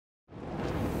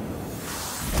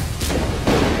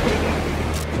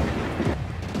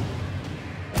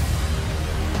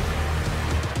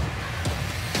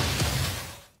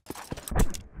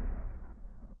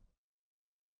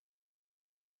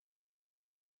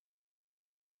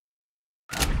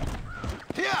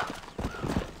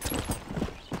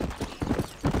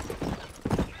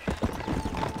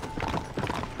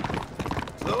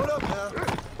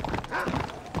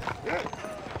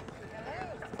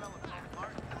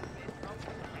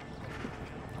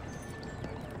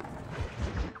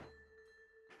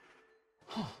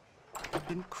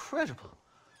Incredible.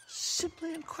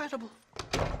 Simply incredible.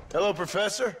 Hello,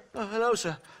 Professor. Oh, hello,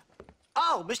 sir.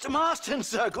 Oh, Mr. Marston,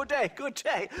 sir. Good day, good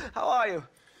day. How are you?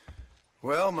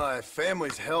 Well, my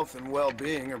family's health and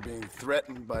well-being are being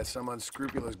threatened by some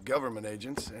unscrupulous government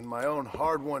agents, and my own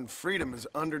hard-won freedom is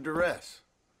under duress.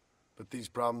 But these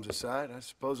problems aside, I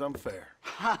suppose I'm fair.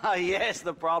 Yes,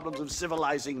 the problems of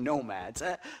civilizing nomads.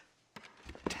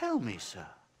 Tell me, sir,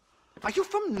 are you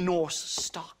from Norse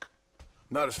stock?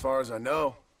 Not as far as I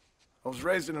know. I was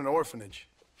raised in an orphanage.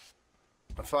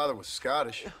 My father was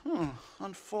Scottish.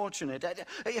 Unfortunate.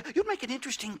 You'd make an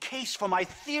interesting case for my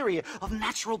theory of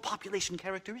natural population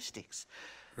characteristics.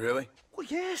 Really? Well,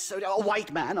 yes, a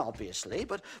white man, obviously,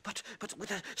 but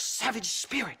with a savage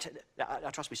spirit.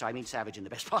 Trust me, sir, I mean savage in the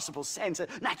best possible sense.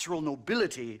 Natural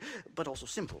nobility, but also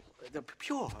simple,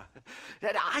 pure.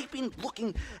 I've been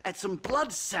looking at some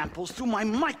blood samples through my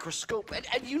microscope,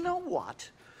 and you know what?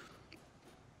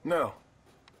 No.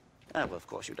 Well, of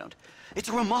course you don't. It's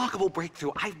a remarkable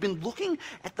breakthrough. I've been looking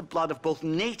at the blood of both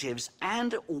natives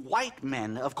and white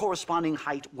men of corresponding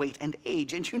height, weight, and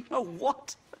age, and you know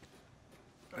what?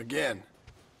 Again,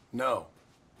 no.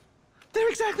 They're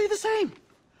exactly the same.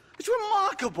 It's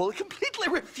remarkable. It completely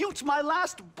refutes my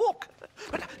last book.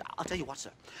 But I'll tell you what,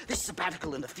 sir. This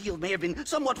sabbatical in the field may have been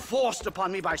somewhat forced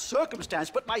upon me by circumstance,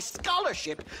 but my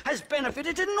scholarship has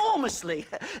benefited enormously.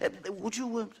 Would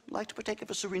you like to partake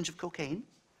of a syringe of cocaine?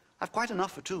 I've quite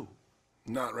enough for two.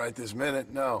 Not right this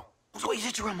minute, no. Oh,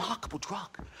 it's a remarkable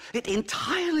drug. It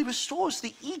entirely restores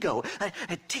the ego.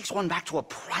 It takes one back to a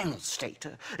primal state.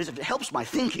 It helps my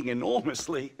thinking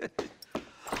enormously.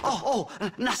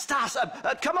 Nastas,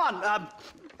 come on.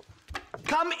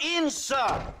 Come in,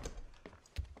 sir.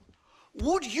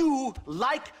 Would you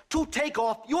like to take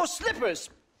off your slippers?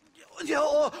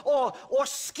 Or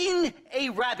skin a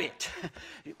rabbit?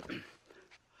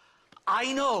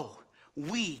 I know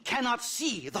we cannot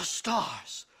see the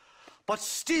stars, but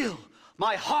still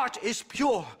my heart is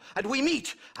pure, and we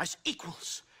meet as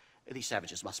equals. These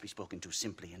savages must be spoken to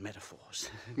simply in metaphors.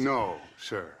 No,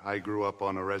 sir. I grew up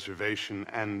on a reservation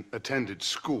and attended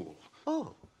school.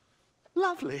 Oh,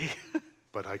 lovely.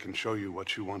 But I can show you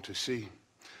what you want to see.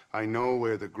 I know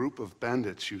where the group of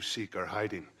bandits you seek are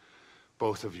hiding.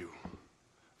 Both of you.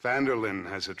 Vanderlyn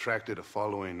has attracted a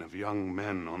following of young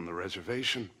men on the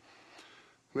reservation.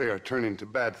 They are turning to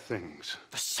bad things.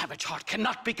 The savage heart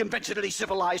cannot be conventionally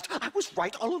civilized. I was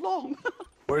right all along.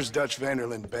 Where's Dutch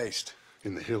Vanderlyn based?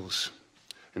 In the hills,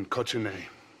 in Cochene.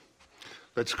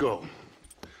 Let's go.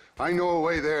 I know a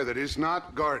way there that is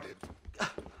not guarded.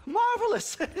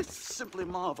 Marvelous. It's simply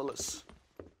marvelous.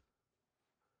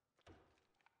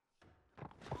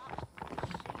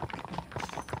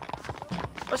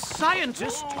 A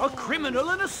scientist, a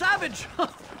criminal, and a savage.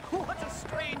 What a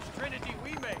strange trinity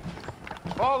we make.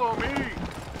 Follow me!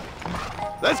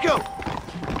 Let's go!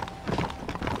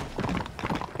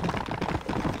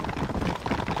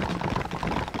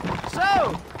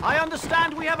 So, I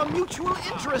understand we have a mutual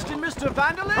interest in Mr.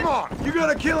 Vanderlyn? Come on! You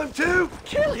gonna kill him too?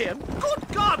 Kill him? Good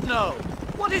God, no!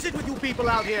 What is it with you people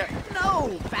out here?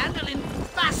 No, Vanderlyn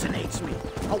fascinates me.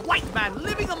 A white man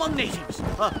living among natives.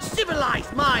 A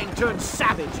civilized mind turned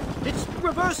savage. It's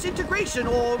reverse integration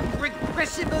or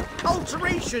regressive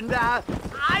acculturation.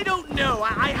 I don't know.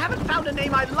 I haven't found a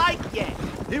name I like yet.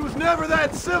 He was never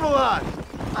that civilized!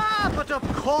 Ah, but of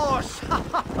course.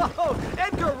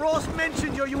 Edgar Ross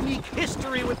mentioned your unique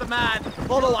history with the man.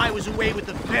 Although I was away with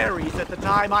the fairies at the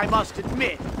time, I must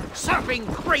admit. Surfing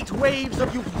great waves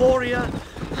of euphoria.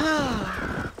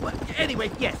 Well,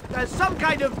 anyway, yes, some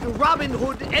kind of Robin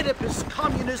Hood, Oedipus,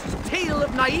 communist tale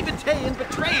of naivete and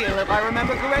betrayal, if I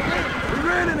remember correctly. We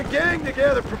ran in a gang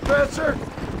together, Professor.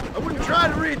 I wouldn't try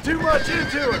to read too much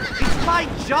into it. It's my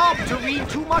job to read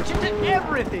too much into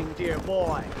everything, dear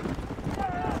boy.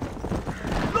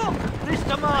 Look,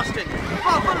 Mr. Marston,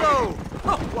 buffalo!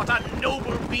 Oh, what a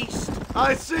noble beast!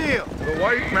 I see him. The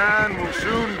white man will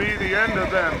soon be the end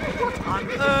of them. What on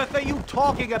earth are you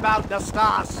talking about,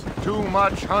 Nastas? Too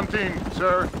much hunting,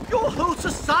 sir. Your whole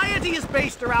society is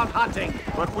based around hunting.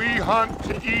 But we hunt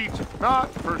to eat,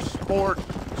 not for sport.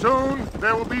 Soon,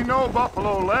 there will be no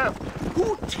buffalo left.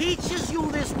 Who teaches you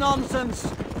this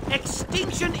nonsense?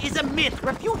 Extinction is a myth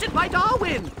refuted by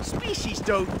Darwin. Species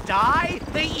don't die,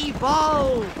 they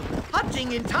evolve.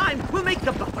 Hunting in time will make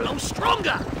the buffalo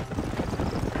stronger.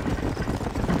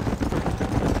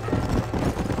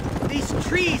 These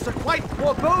trees are quite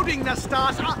foreboding,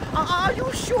 Nastas. Are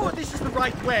you sure this is the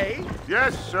right way?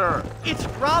 Yes, sir. It's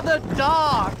rather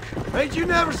dark. Ain't you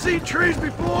never seen trees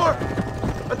before?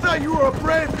 I thought you were a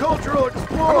brave cultural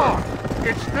explorer. Come on.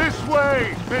 It's this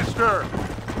way, mister.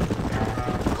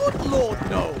 Good Lord,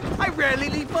 no. I rarely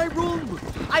leave my room.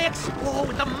 I explore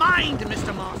with the mind,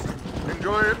 Mr. Marston.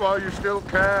 Enjoy it while you still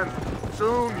can.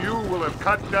 Soon you will have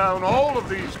cut down all of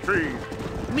these trees.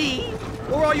 Me?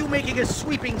 Or are you making a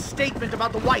sweeping statement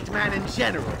about the white man in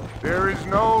general? There is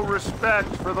no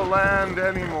respect for the land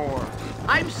anymore.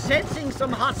 I'm sensing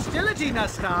some hostility,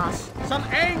 Nastas. Some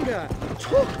anger.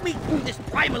 Talk me through this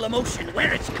primal emotion,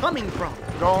 where it's coming from.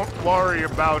 Don't worry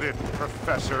about it,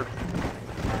 Professor.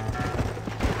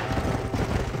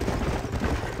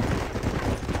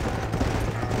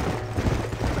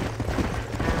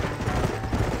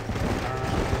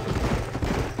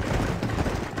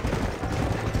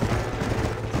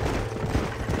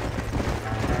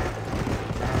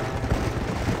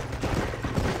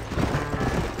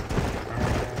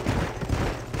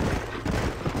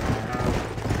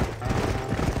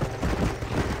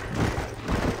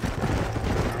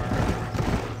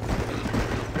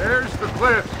 There's the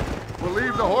cliffs. We'll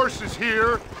leave the horses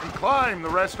here and climb the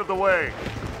rest of the way.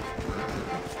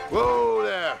 Whoa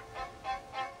there.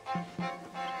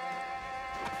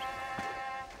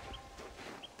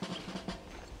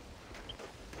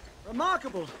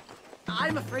 Remarkable.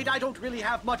 I'm afraid I don't really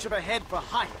have much of a head for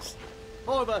heights.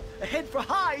 Or of a head for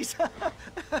highs.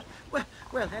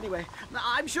 well, anyway,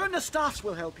 I'm sure Nastas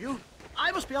will help you.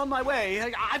 I must be on my way.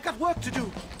 I've got work to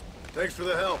do. Thanks for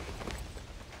the help.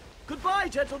 Goodbye,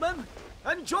 gentlemen.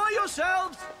 Enjoy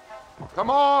yourselves. Come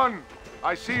on!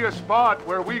 I see a spot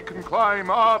where we can climb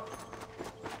up.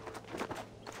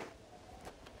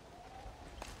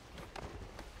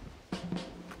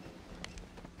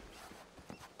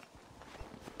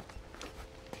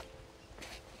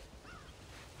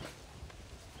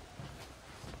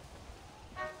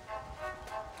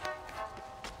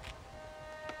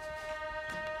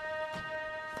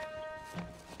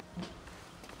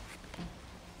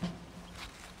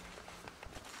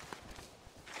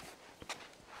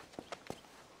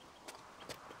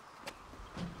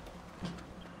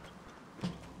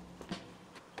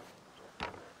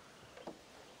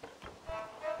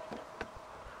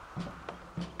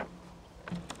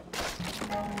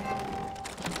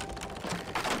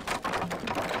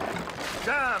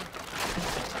 Damn!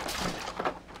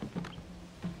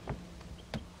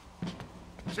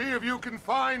 See if you can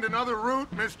find another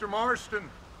route, Mr. Marston.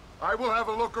 I will have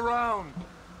a look around.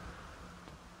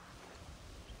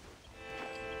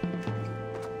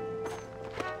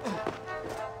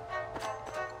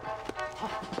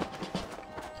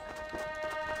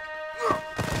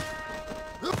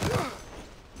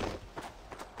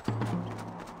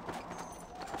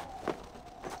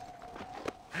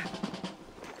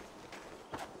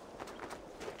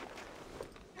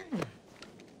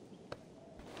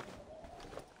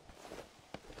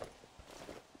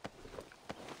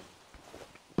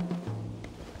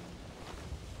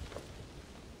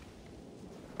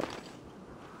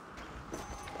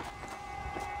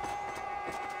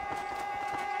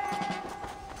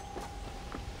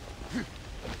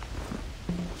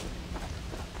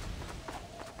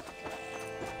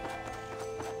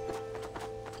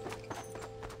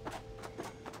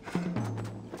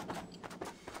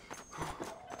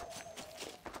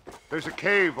 There's a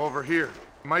cave over here.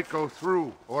 Might go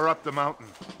through or up the mountain.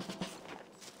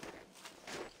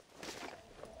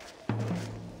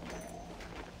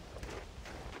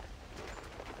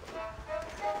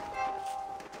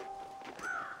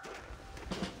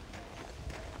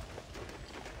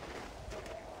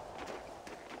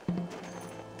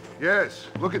 Yes,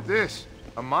 look at this.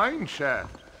 A mine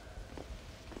shaft.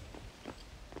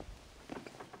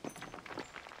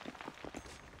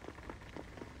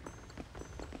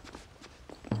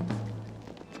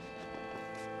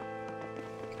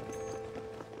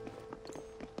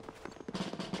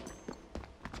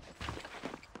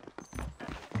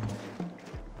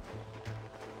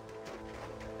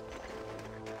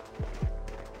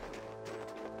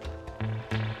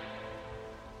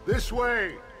 This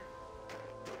way!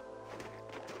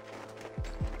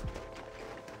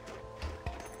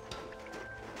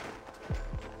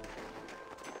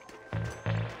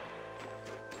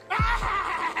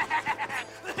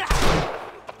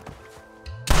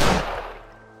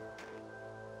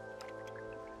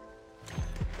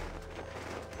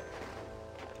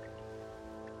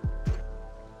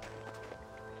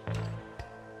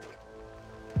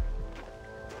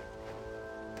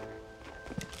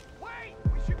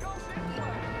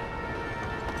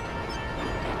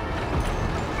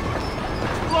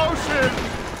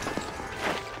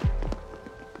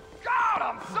 God,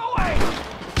 I'm so angry!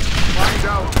 Find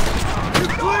out. You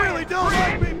clearly don't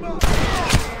like me much.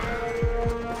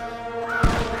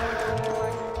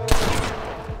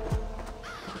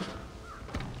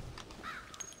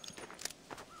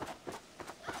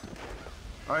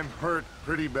 I'm hurt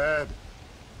pretty bad.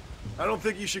 I don't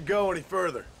think you should go any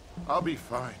further. I'll be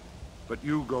fine. But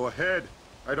you go ahead.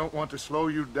 I don't want to slow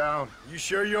you down. You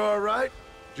sure you're all right?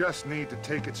 Just need to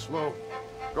take it slow.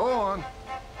 Go on.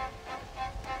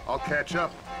 I'll catch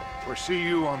up, or see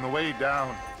you on the way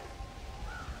down.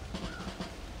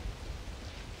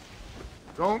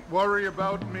 Don't worry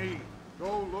about me.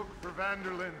 Go look for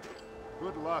Vanderlyn.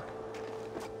 Good luck.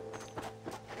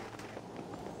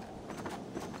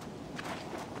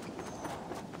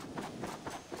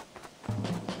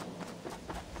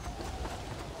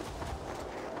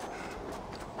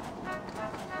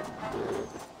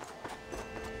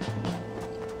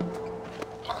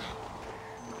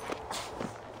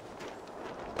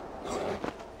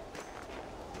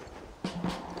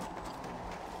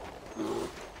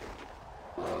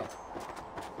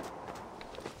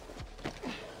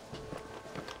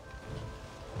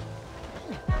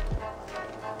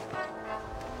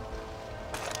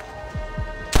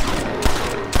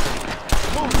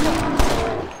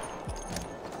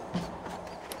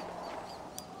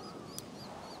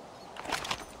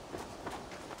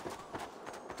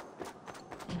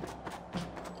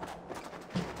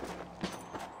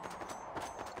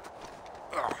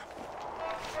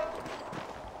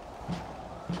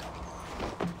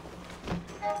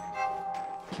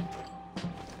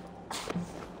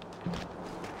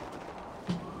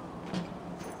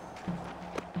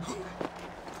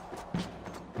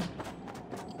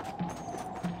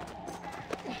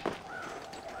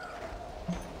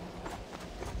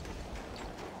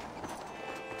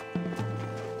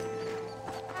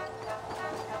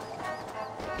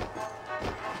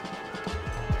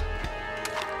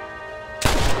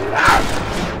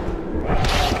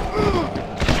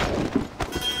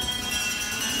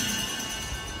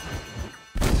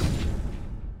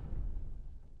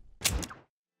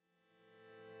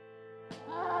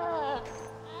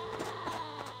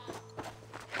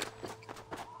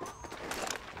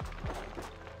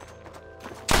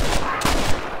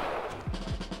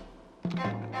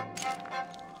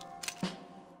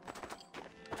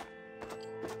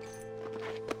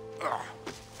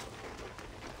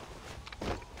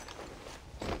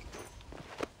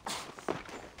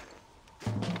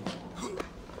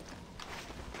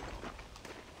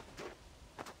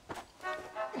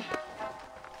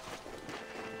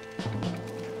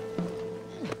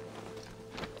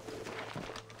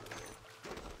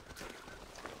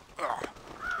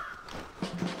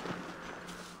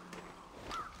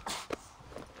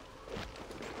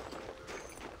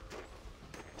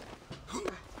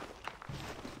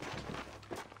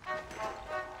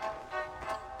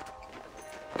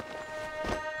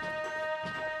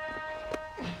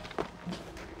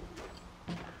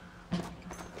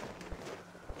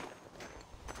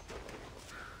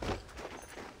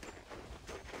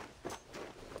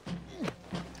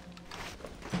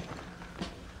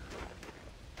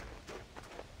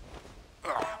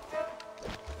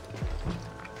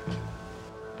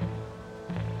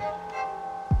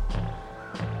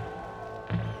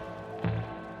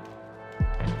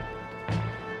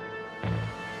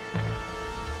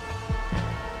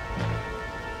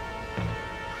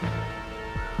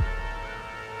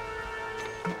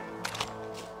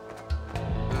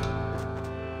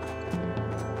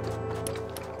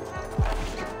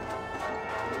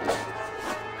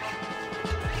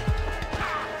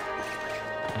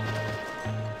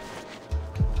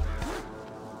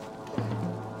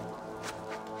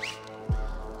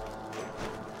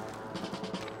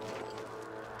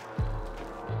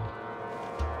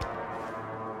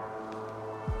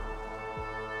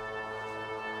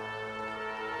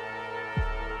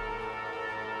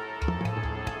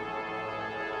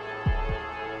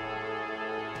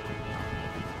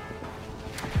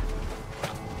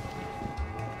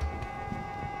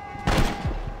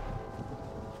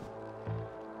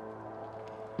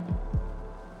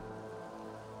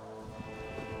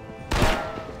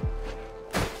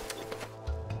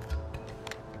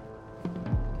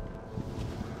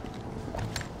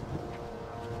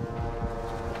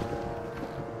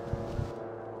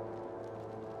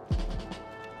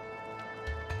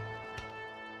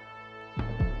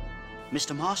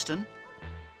 Mr. Marston?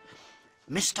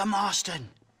 Mr. Marston!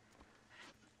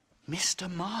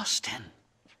 Mr. Marston!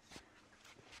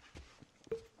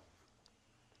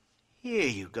 Here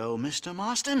you go, Mr.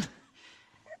 Marston.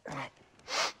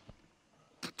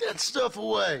 Put that stuff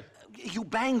away. You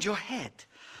banged your head.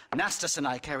 Nastas and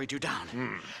I carried you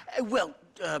down. Well,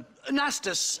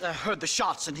 Nastas heard the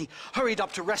shots and he hurried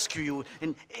up to rescue you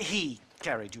and he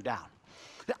carried you down.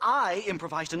 I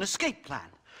improvised an escape plan.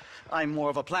 I'm more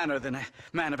of a planner than a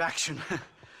man of action.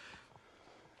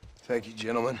 Thank you,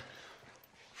 gentlemen.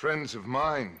 Friends of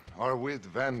mine are with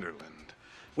Vanderland.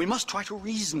 We must try to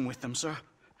reason with them, sir.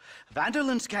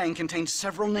 Vanderland's gang contains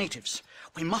several natives.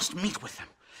 We must meet with them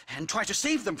and try to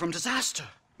save them from disaster.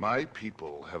 My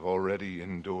people have already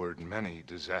endured many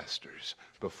disasters.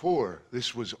 Before,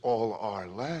 this was all our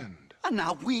land. And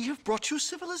now we have brought you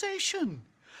civilization.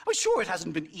 Well, sure, it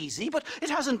hasn't been easy, but it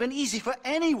hasn't been easy for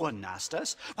anyone,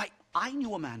 Nastas. Why, I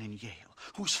knew a man in Yale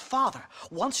whose father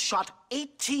once shot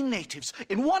 18 natives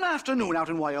in one afternoon out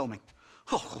in Wyoming.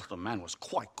 Oh, the man was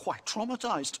quite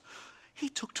traumatized. He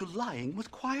took to lying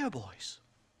with choir boys.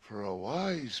 For a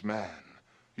wise man,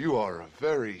 you are a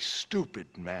very stupid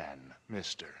man,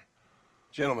 mister.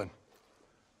 Gentlemen,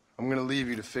 I'm gonna leave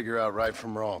you to figure out right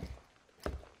from wrong.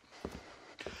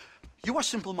 You are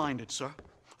simple-minded, sir.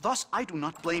 Thus, I do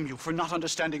not blame you for not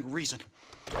understanding reason.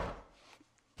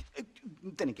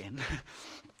 Then again...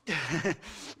 Don't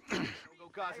go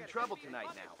causing trouble tonight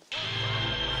now.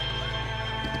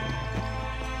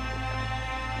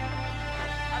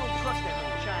 I don't trust that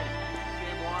little China.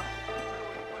 Samoa.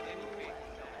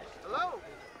 Hello?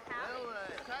 Well,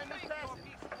 time is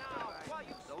passing.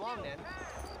 So long, then.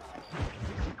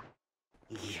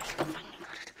 Yes,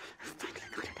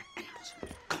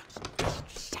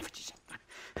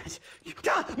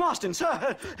 Marston,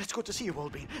 sir! It's good to see you,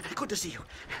 old bean. Good to see you.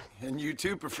 And you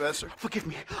too, Professor. Forgive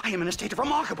me. I am in a state of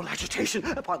remarkable agitation,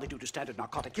 partly due to standard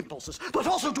narcotic impulses, but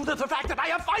also due to the fact that I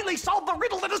have finally solved the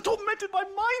riddle that has tormented my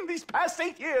mind these past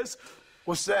 8 years.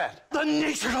 What's that? The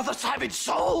nature of the savage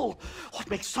soul! What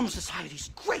makes some societies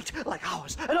great, like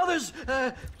ours, and others,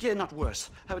 yeah, not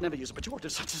worse. I would never use a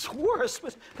pejorative such as worse,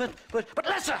 but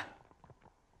lesser!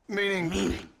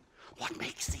 Meaning? What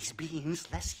makes these beings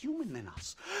less human than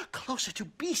us? Closer to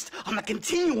beast on the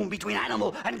continuum between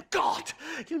animal and God.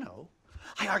 You know,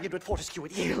 I argued with Fortescue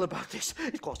at Yale about this.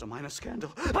 It caused a minor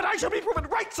scandal. But I shall be proven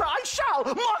right, sir. I shall.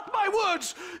 Mark my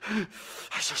words.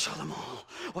 I shall show them all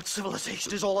what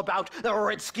civilization is all about. The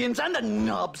redskins and the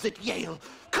nubs at Yale.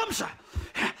 Come, sir.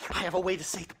 I have a way to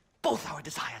sate both our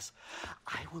desires.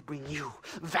 I will bring you,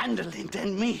 Vanderland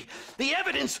and me, the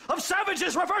evidence of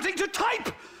savages reverting to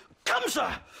type. Come,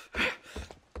 sir!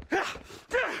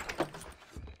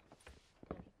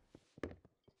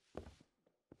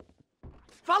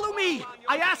 Follow me!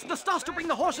 I asked Nastas to bring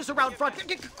the horses around front.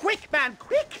 Quick, man,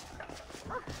 quick!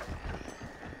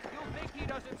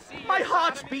 My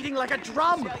heart's beating like a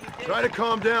drum. Try to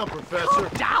calm down, Professor.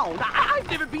 Calm down! I've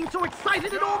never been so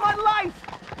excited in all my life!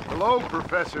 Hello,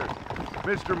 Professor.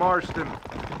 Mr. Marston.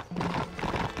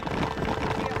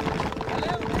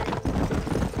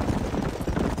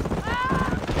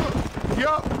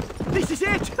 Yup. This is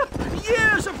it!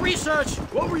 Years of research!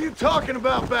 What were you talking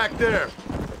about back there?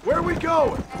 Where are we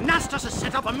going? Nastas has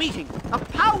set up a meeting. A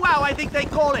powwow, I think they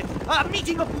call it. A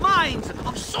meeting of minds,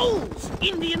 of souls.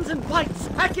 Indians and whites,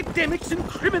 academics and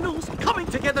criminals coming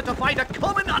together to find a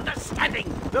common understanding.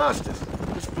 Nastas,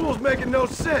 this fool's making no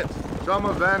sense. Some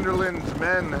of Vanderland's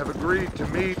men have agreed to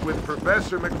meet with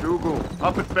Professor MacDougal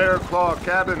up at Bear Claw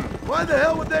Cabin. Why the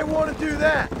hell would they want to do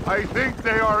that? I think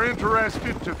they are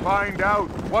interested to find out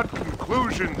what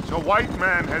conclusions a white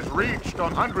man has reached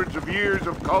on hundreds of years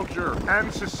of culture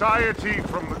and society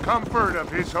from the comfort of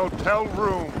his hotel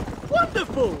room.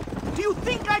 Wonderful! Do you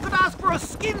think I could ask for a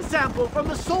skin sample from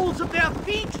the soles of their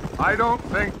feet? I don't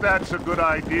think that's a good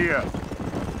idea.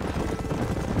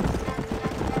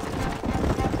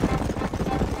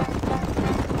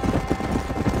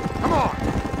 Come on!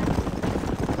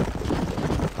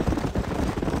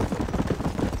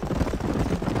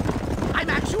 I'm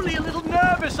actually a little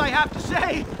nervous, I have to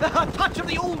say. A touch of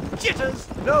the old jitters.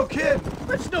 No kidding.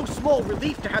 It's no small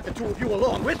relief to have the two of you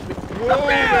along with me. Whoa A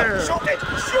bear! there. Shoot it!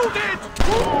 Shoot it!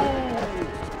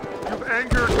 Whoa! You've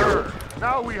angered her.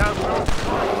 Now we have no...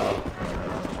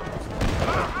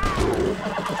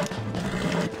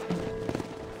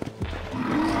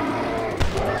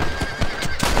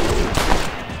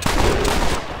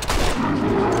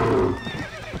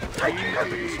 Thank you,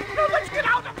 heavens! Now let's get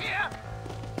out of here!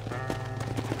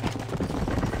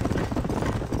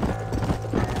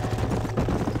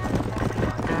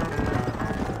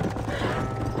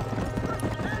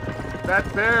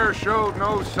 That bear showed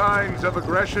no signs of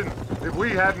aggression. If we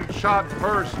hadn't shot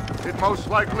first, it most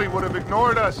likely would have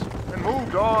ignored us and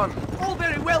moved on. All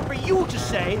very well for you to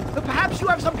say, but perhaps you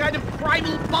have some kind of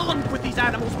primal bond with these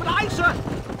animals, but I, sir...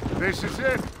 This is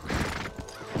it.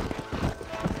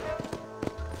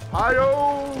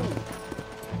 Hi-yo!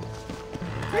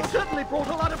 They certainly brought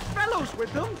a lot of fellows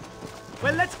with them.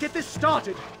 Well, let's get this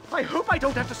started. I hope I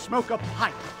don't have to smoke a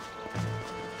pipe.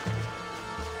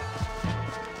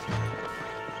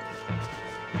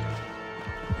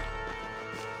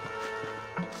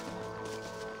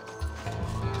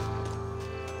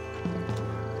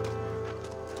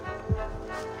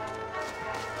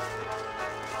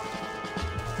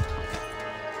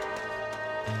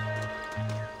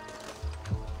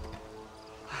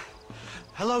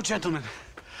 Hello, gentlemen.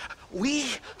 We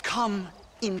come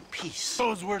in peace.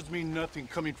 Those words mean nothing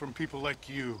coming from people like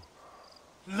you.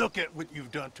 Look at what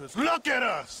you've done to us. Look at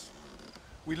us!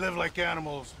 We live like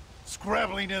animals,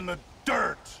 scrabbling in the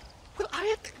dirt. Well,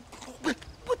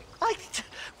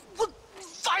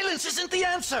 violence isn't the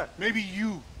answer. Maybe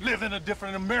you live in a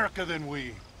different America than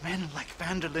we. Men like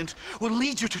Vanderlint will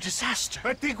lead you to disaster.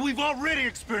 I think we've already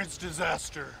experienced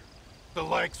disaster. The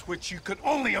likes which you could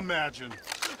only imagine.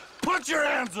 Put your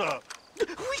hands up!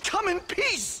 We come in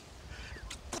peace!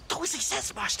 Do as he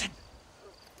says, Marston.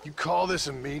 You call this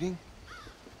a meeting?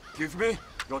 Give me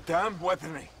your damn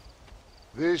weaponry.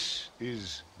 This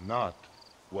is not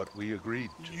what we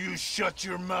agreed to. You shut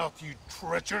your mouth, you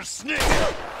treacherous snake!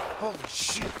 Holy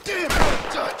shit! Damn it!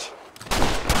 Touch!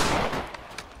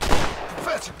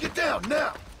 Professor, get down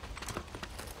now!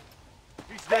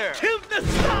 He's there. Killed the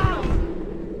star!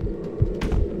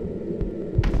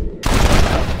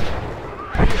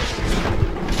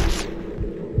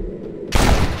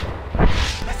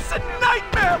 This is a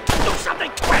nightmare! Do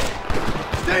something quick!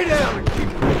 Stay down and keep...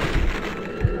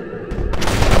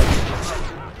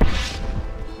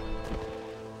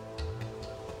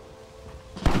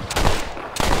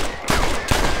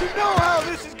 You know how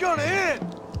this is gonna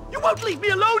end! You won't leave me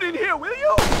alone in here, will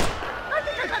you? I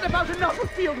think I've had about enough of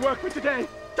field work for today.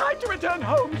 Time to return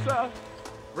home, sir.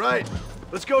 Right.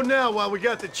 Let's go now while we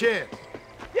got the chance.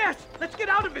 Yes, let's get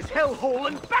out of this hellhole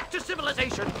and back to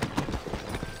civilization.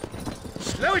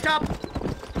 Slow it up.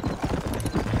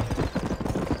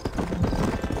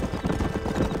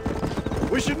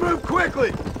 We should move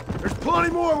quickly. There's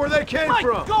plenty more where they came My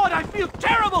from. God, I feel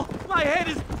terrible. My head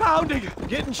is pounding.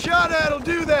 Getting shot at'll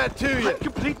do that to you. I'm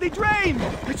completely drained.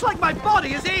 It's like my body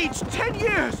has aged 10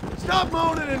 years. Stop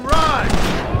moaning and ride.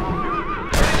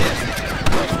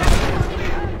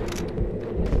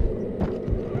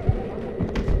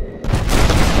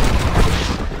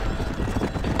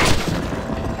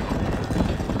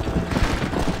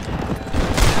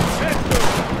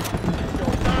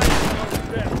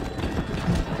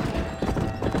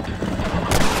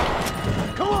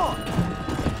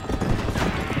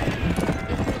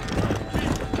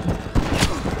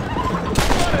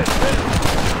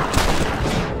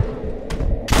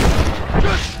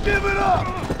 Give it up!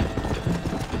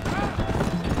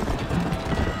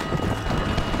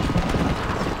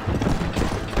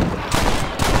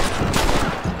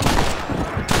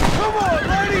 Come on,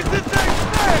 ladies, this ain't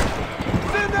fair!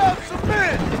 Send out some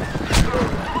men!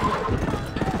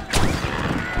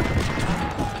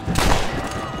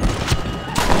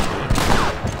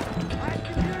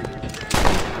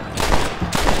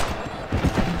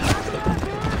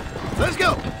 Let's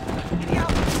go!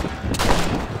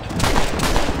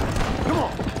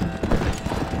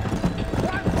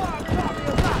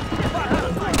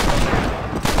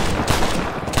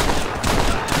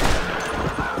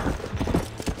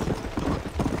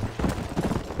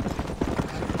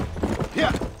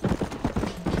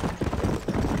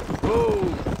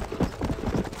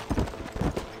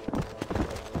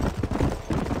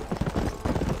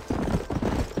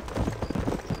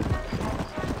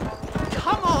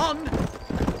 Come on.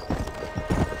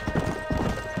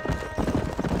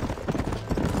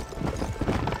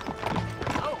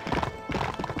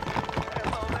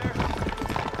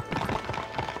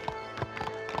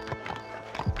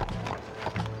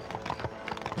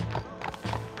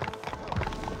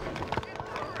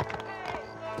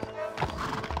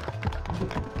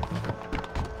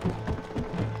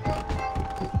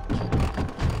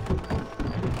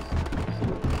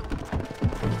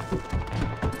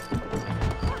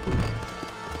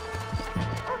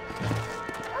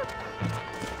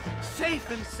 Safe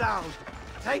and sound.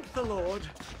 Thank the Lord.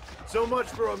 So much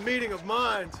for a meeting of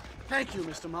minds. Thank you,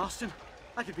 Mr. Marston.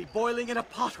 I could be boiling in a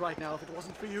pot right now if it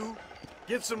wasn't for you.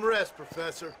 Get some rest,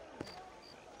 Professor.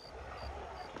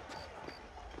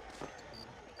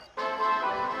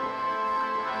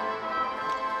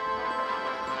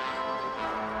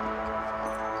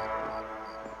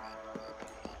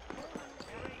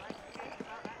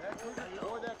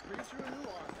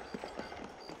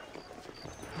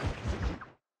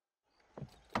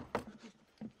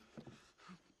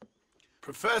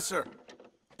 Professor!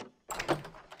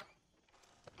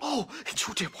 Oh, it's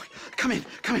you, dear boy. Come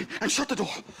in, and shut the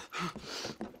door.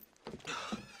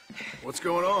 What's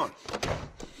going on?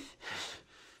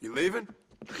 You leaving?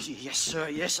 Yes, sir.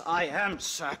 Yes, I am,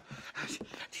 sir. Do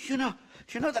you know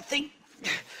the thing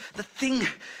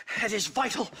that is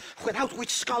vital, without which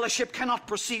scholarship cannot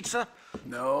proceed, sir?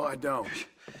 No, I don't.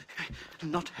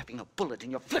 Not having a bullet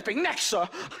in your flipping neck, sir.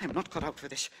 I am not cut out for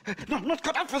this. No, I'm not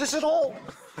cut out for this at all.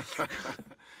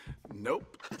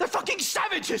 Nope. They're fucking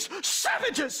savages!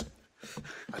 Savages!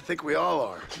 I think we all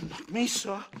are. Not me,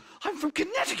 sir. I'm from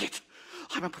Connecticut.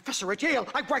 I'm a professor at Yale.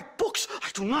 I write books. I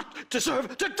do not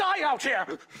deserve to die out here.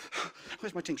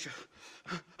 Where's my tincture?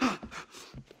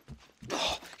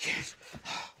 Oh, yes.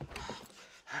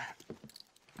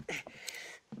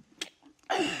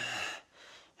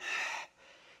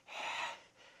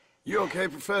 You okay,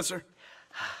 Professor?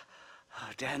 Oh,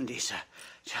 dandy, sir.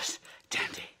 Just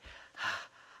dandy.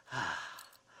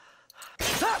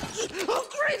 Oh,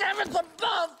 great heavens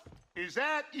above! Is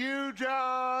that you,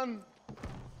 John?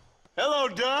 Hello,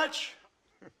 Dutch.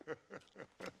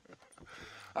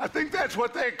 I think that's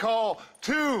what they call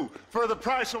two for the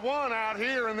price of one out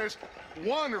here in this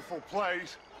wonderful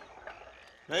place.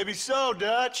 Maybe so,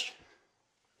 Dutch.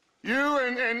 You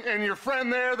and your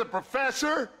friend there, the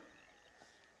professor,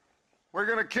 we're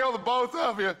gonna kill the both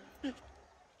of you.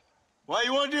 Why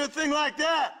you want to do a thing like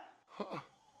that?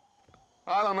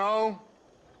 I don't know.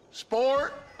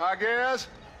 Sport, I guess.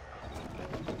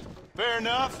 Fair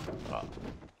enough.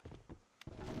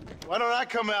 Why don't I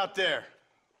come out there?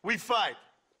 We fight.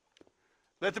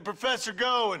 Let the professor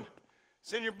go and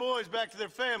send your boys back to their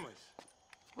families.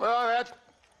 Well,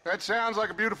 that sounds like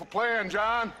a beautiful plan,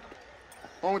 John.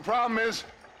 Only problem is,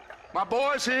 my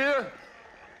boys here,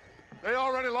 they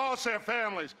already lost their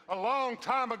families a long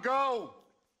time ago.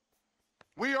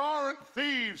 We aren't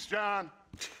thieves, John.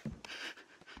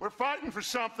 We're fighting for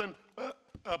something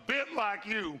a bit like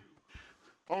you.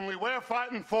 Only we're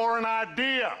fighting for an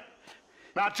idea,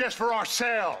 not just for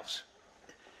ourselves.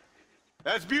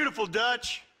 That's beautiful,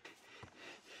 Dutch.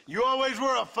 You always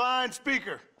were a fine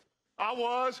speaker. I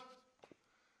was.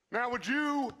 Now, would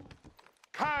you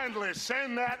kindly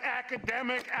send that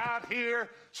academic out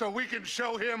here so we can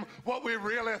show him what we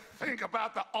really think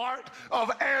about the art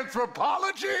of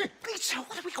anthropology? Please, sir,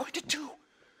 what are we going to do?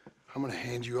 I'm gonna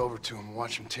hand you over to him and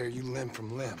watch him tear you limb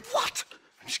from limb. What?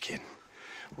 I'm just kidding.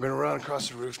 We're gonna run across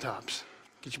the rooftops.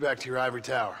 Get you back to your ivory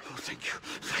tower. Oh, thank you.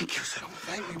 Thank you, sir.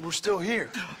 Thank me, we're still here.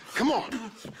 Come on.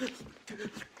 Yes.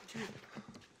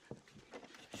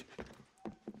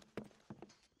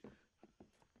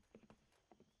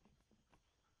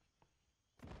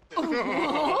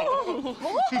 Oh,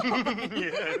 come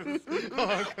here.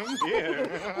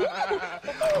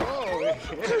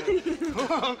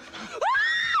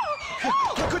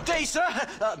 Good day, sir.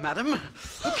 Madam.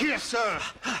 Look here, sir.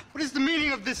 What is the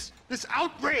meaning of this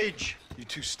outrage? You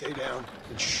two stay down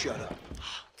and shut up.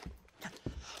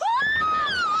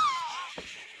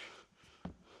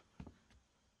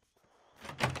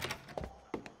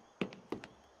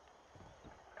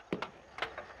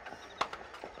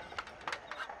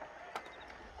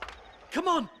 Come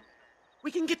on.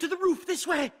 We can get to the roof this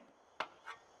way.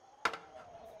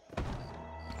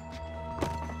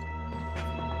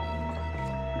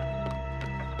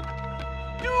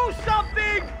 Do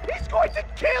something! He's going to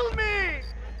kill me!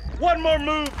 One more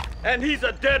move, and he's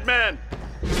a dead man.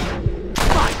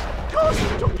 My God,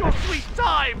 you took your sweet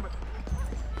time!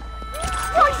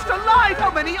 Christ alive,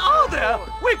 how many are there?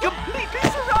 We're completely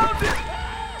surrounded!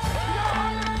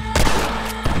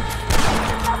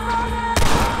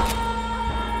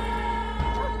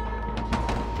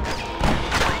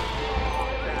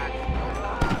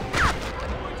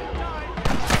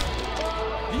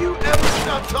 Do you ever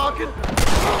stop talking?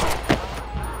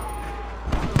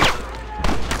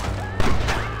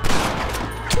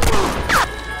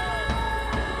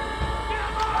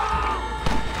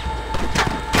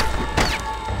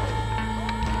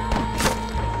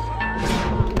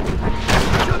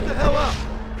 Shut the hell up!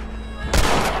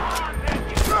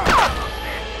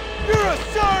 You're a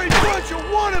sorry bunch of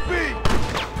wannabe!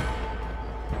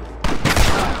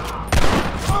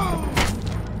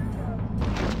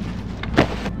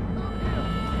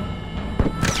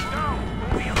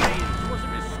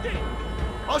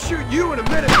 I'll shoot you in a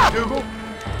minute, MacDougal.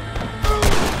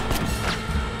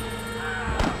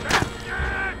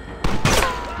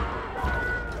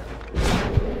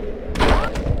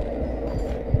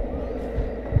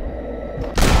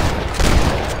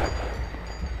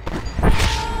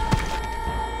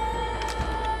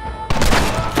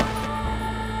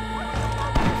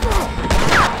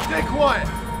 Stay quiet.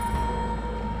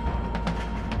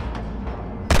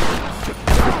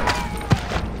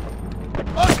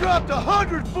 I dropped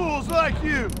 100 fools like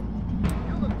you!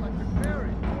 You look like a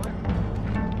fairy, boy.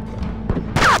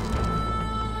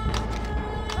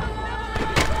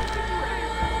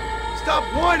 Stop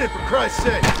whining, for Christ's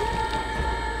sake!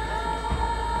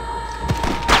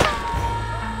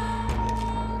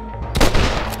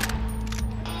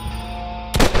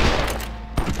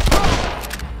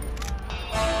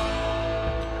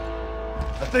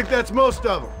 I think that's most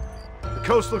of them.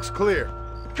 Coast looks clear.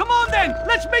 Come on then,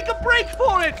 let's make a break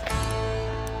for it!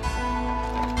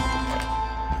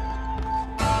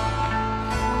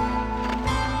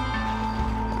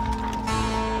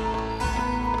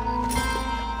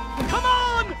 Come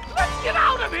on, let's get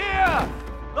out of here!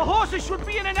 The horses should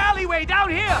be in an alleyway down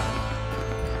here!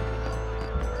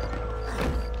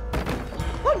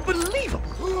 Unbelievable!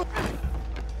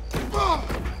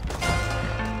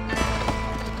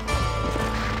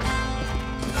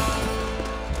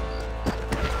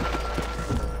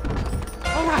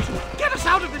 All right, get us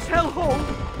out of this hellhole!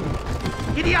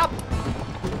 Giddy up!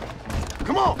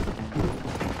 Come on!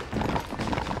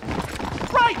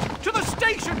 Right, to the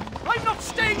station! I'm not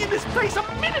staying in this place a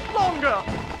minute longer!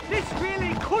 This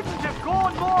really couldn't have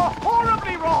gone more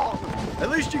horribly wrong! At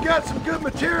least you got some good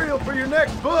material for your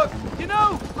next book. You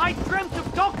know, I dreamt of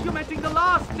documenting the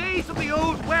last days of the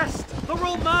Old West. The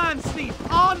romance, the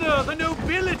honor, the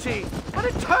nobility. But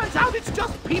it turns out it's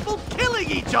just people killing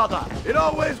each other. It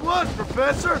always was,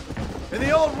 Professor. And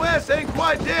the Old West ain't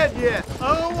quite dead yet.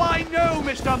 Oh, I know,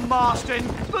 Mr. Marston.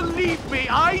 Believe me,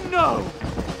 I know.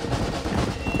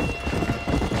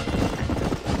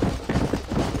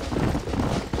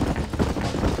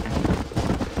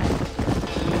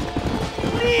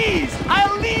 Please,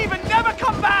 I'll leave and never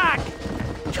come back.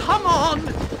 Come on.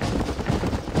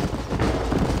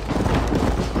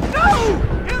 No!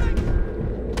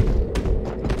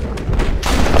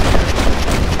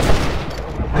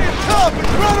 Up and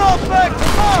run off back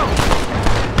tomorrow!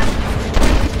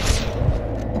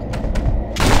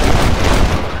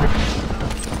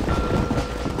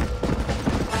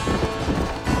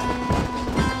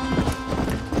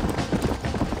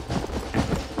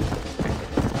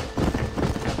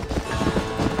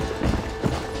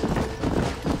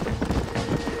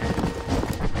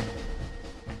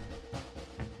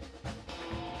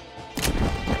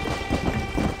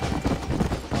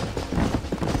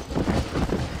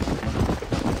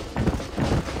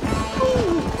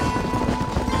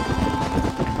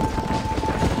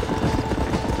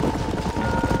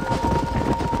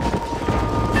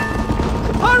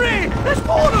 There's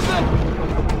more of them!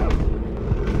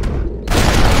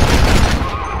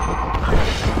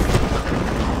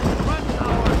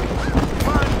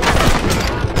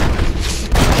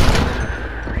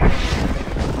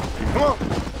 Come on!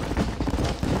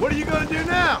 What are you gonna do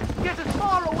now? Get as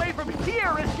far away from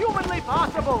here as humanly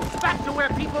possible! Back to where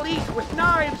people eat with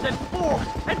knives and forks,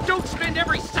 and don't spend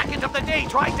every second of the day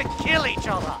trying to kill each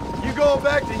other! You going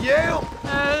back to Yale?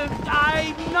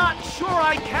 I'm not sure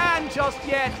I can just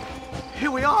yet.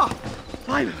 Here we are,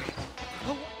 finally.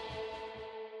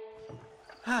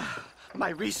 My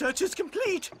research is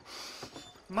complete.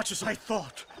 Much as I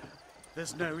thought.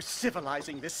 There's no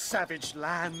civilizing this savage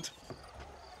land.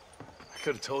 I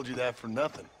could have told you that for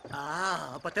nothing.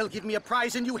 Ah, but they'll give me a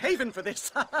prize in New Haven for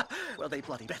this. Well, they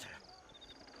bloody better.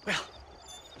 Well,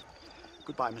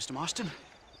 goodbye, Mr. Marston.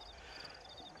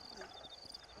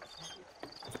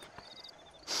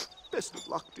 Best of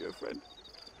luck, dear friend.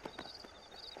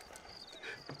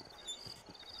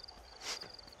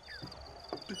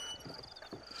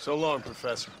 So long,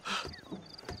 Professor.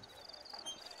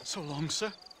 So long,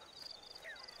 sir.